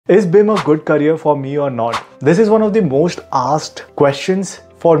Is BIM a good career for me or not? This is one of the most asked questions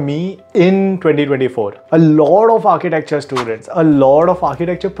for me in 2024. A lot of architecture students, a lot of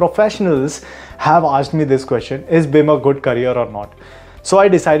architecture professionals have asked me this question, is BIM a good career or not? So I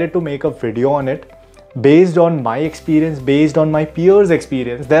decided to make a video on it based on my experience, based on my peers'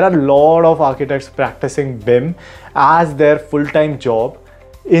 experience. There are a lot of architects practicing BIM as their full-time job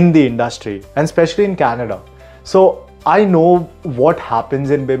in the industry, and especially in Canada. So I know what happens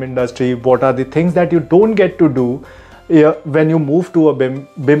in BIM industry, what are the things that you don't get to do when you move to a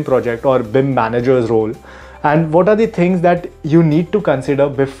BIM project or BIM manager's role, and what are the things that you need to consider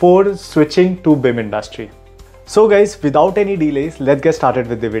before switching to BIM industry. So guys, without any delays, let's get started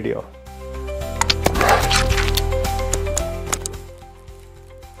with the video.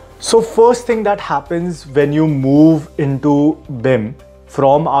 So first thing that happens when you move into BIM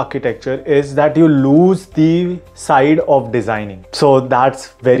from architecture is that you lose the side of designing. So that's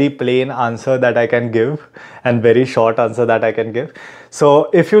very plain answer that I can give, and very short answer that I can give. So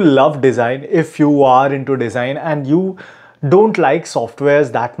if you love design, if you are into design and you don't like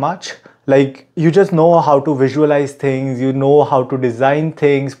softwares that much, like you just know how to visualize things, you know how to design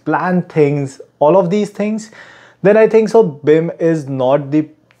things, plan things, all of these things, then I think so BIM is not the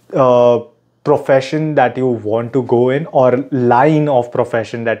profession that you want to go in, or line of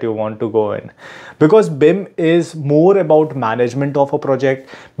profession that you want to go in, because BIM is more about management of a project.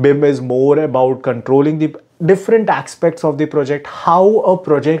 BIM is more about controlling the different aspects of the project, how a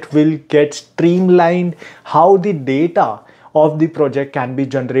project will get streamlined, how the data of the project can be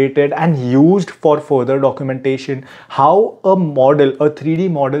generated and used for further documentation, how a model, a 3D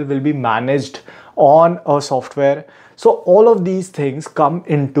model will be managed on a software. So all of these things come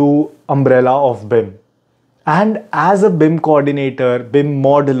into umbrella of BIM. And as a BIM coordinator, BIM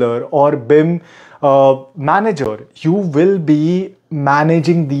modeler, or BIM manager, you will be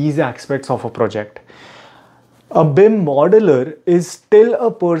managing these aspects of a project. A BIM modeler is still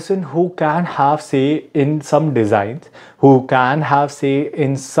a person who can have say in some designs, who can have say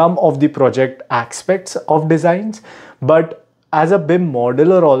in some of the project aspects of designs, but as a BIM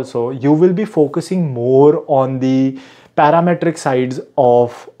modeler also, you will be focusing more on the parametric sides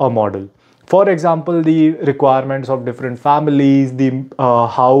of a model. For example, the requirements of different families, the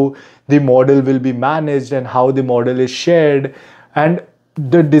how the model will be managed and how the model is shared, and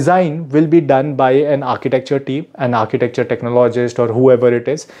the design will be done by an architecture team, an architecture technologist, or whoever it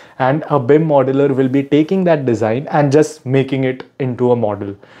is, and a BIM modeler will be taking that design and just making it into a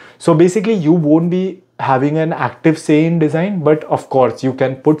model. So basically you won't be having an active say in design, but of course you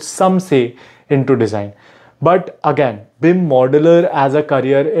can put some say into design. But again, BIM modeler as a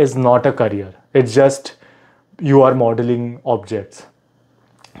career is not a career. It's just you are modeling objects.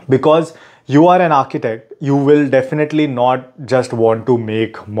 Because you are an architect, you will definitely not just want to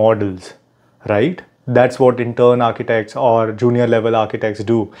make models, right? That's what intern architects or junior level architects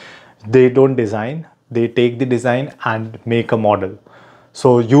do. They don't design, they take the design and make a model.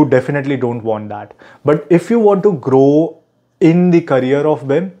 So you definitely don't want that. But if you want to grow in the career of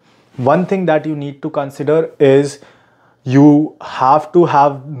BIM, one thing that you need to consider is you have to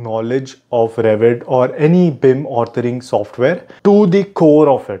have knowledge of Revit or any BIM authoring software to the core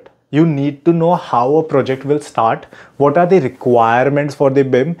of it. You need to know how a project will start, what are the requirements for the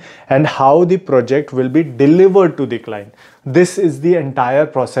BIM, and how the project will be delivered to the client. This is the entire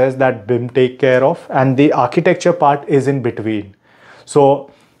process that BIM take care of, and the architecture part is in between.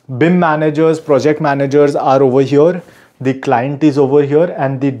 So BIM managers, project managers are over here, the client is over here,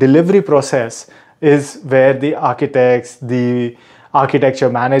 and the delivery process is where the architects, the architecture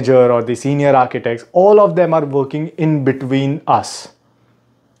manager or the senior architects, all of them are working in between us.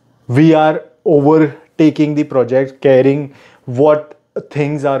 We are overtaking the project, caring what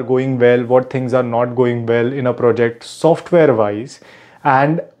things are going well, what things are not going well in a project software wise,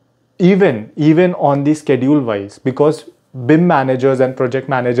 and even on the schedule wise, because BIM managers and project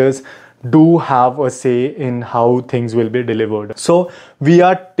managers do have a say in how things will be delivered. So we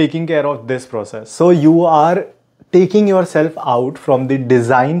are taking care of this process. So you are taking yourself out from the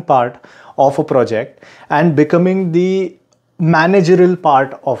design part of a project and becoming the managerial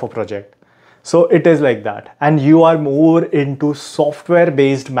part of a project. So it is like that, and you are more into software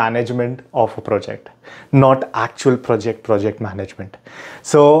based management of a project, not actual project management.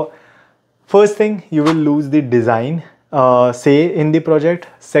 So first thing, you will lose the design say in the project.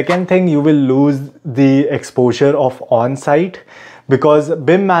 Second thing, you will lose the exposure of on-site, because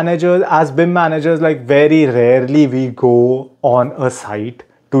BIM managers, like very rarely we go on a site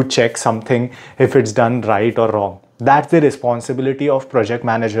to check something if it's done right or wrong. That's the responsibility of project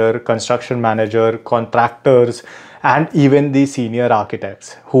manager, construction manager, contractors, and even the senior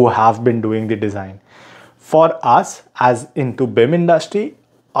architects who have been doing the design. For us as into BIM industry,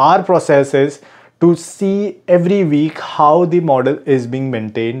 our process is to see every week how the model is being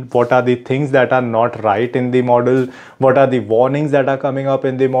maintained, what are the things that are not right in the model, what are the warnings that are coming up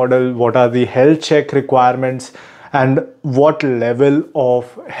in the model, what are the health check requirements, and what level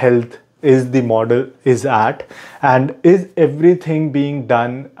of health is the model is at, and is everything being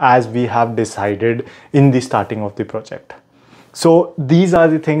done as we have decided in the starting of the project. So these are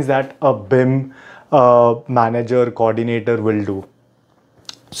the things that a BIM manager, coordinator will do.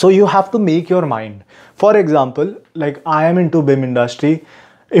 So you have to make your mind. For example, like I am into BIM industry.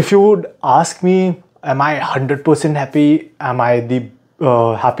 If you would ask me, am I 100% happy? Am I the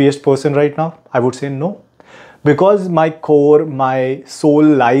happiest person right now? I would say no. Because my core, my soul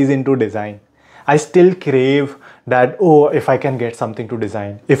lies into design. I still crave that, oh, if I can get something to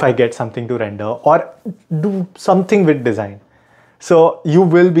design, if I get something to render or do something with design. So you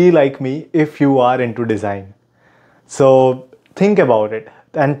will be like me if you are into design. So think about it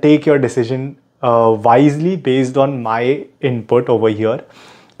and take your decision wisely based on my input over here.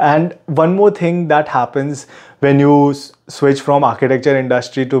 And one more thing that happens when you switch from architecture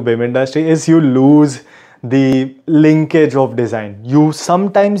industry to BIM industry is you lose the linkage of design.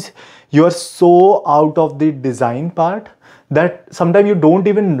 Sometimes you're so out of the design part that sometimes you don't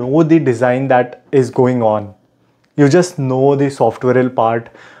even know the design that is going on. You just know the softwareal part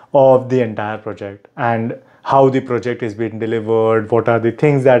of the entire project and how the project is being delivered, what are the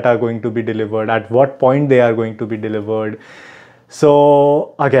things that are going to be delivered, at what point they are going to be delivered.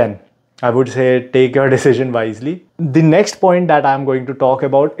 So again, I would say take your decision wisely. The next point that I'm going to talk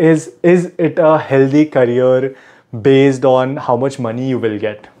about is it a healthy career based on how much money you will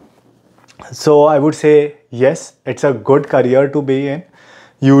get? So I would say yes, it's a good career to be in.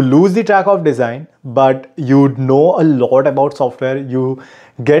 You lose the track of design, but you know a lot about software. You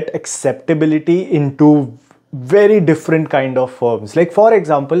get acceptability into very different kind of firms. Like for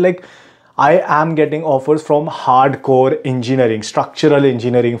example, like I am getting offers from hardcore engineering, structural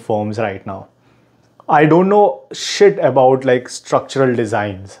engineering firms right now. I don't know shit about like structural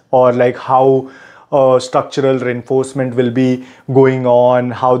designs or like how structural reinforcement will be going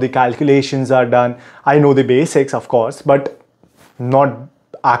on, how the calculations are done. I know the basics, of course, but not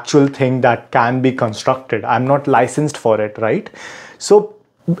actual thing that can be constructed. I'm not licensed for it, right? So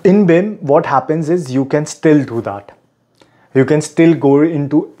in BIM, what happens is you can still do that. You can still go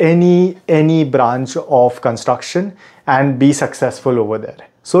into any branch of construction and be successful over there.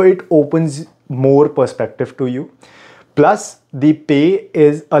 So it opens more perspective to you. Plus the pay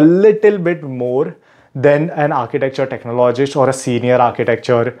is a little bit more than an architecture technologist or a senior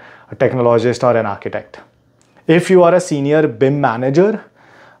architecture technologist or an architect. If you are a senior BIM manager,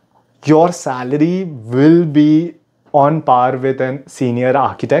 your salary will be on par with a senior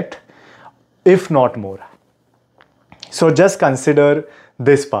architect, if not more. So just consider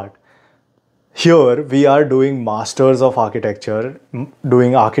this part. Here we are doing masters of architecture,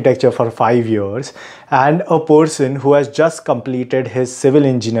 doing architecture for 5 years, and a person who has just completed his civil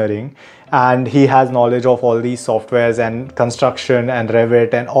engineering and he has knowledge of all these softwares and construction and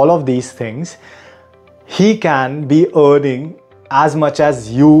Revit and all of these things, he can be earning as much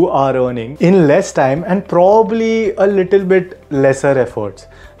as you are earning in less time and probably a little bit lesser efforts.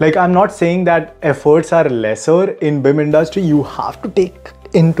 Like I'm not saying that efforts are lesser in BIM industry. You have to take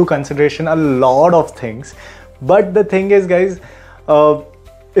into consideration a lot of things. But the thing is, guys,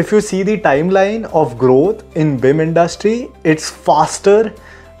 if you see the timeline of growth in BIM industry, it's faster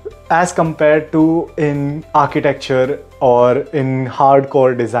as compared to in architecture or in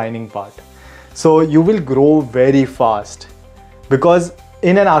hardcore designing part. So you will grow very fast. Because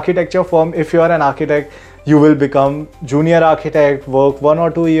in an architecture firm, if you are an architect, you will become junior architect, work 1 or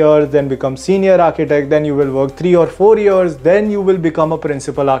 2 years, then become senior architect, then you will work 3 or 4 years, then you will become a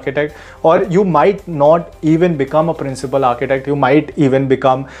principal architect, or you might not even become a principal architect, you might even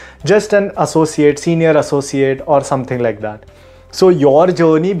become just an associate, senior associate or something like that. So your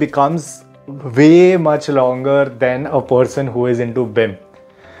journey becomes way much longer than a person who is into BIM.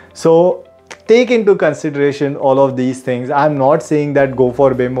 So take into consideration all of these things. I'm not saying that go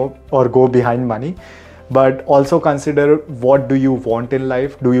for BIM or go behind money, but also consider what do you want in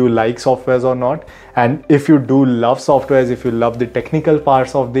life? Do you like softwares or not? And if you do love softwares, if you love the technical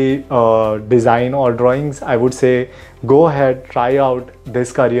parts of the design or drawings, I would say go ahead, try out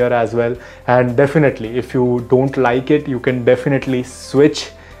this career as well. And definitely, if you don't like it, you can definitely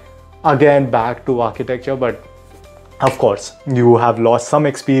switch again back to architecture. But of course, you have lost some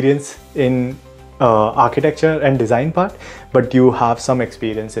experience in architecture and design part, but you have some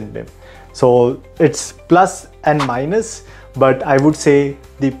experience in BIM. So it's plus and minus, but I would say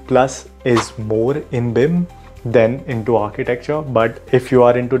the plus is more in BIM than into architecture. But if you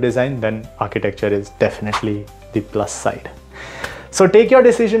are into design, then architecture is definitely the plus side. So take your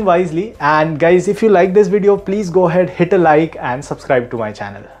decision wisely. And guys, if you like this video, please go ahead, hit a like and subscribe to my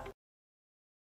channel.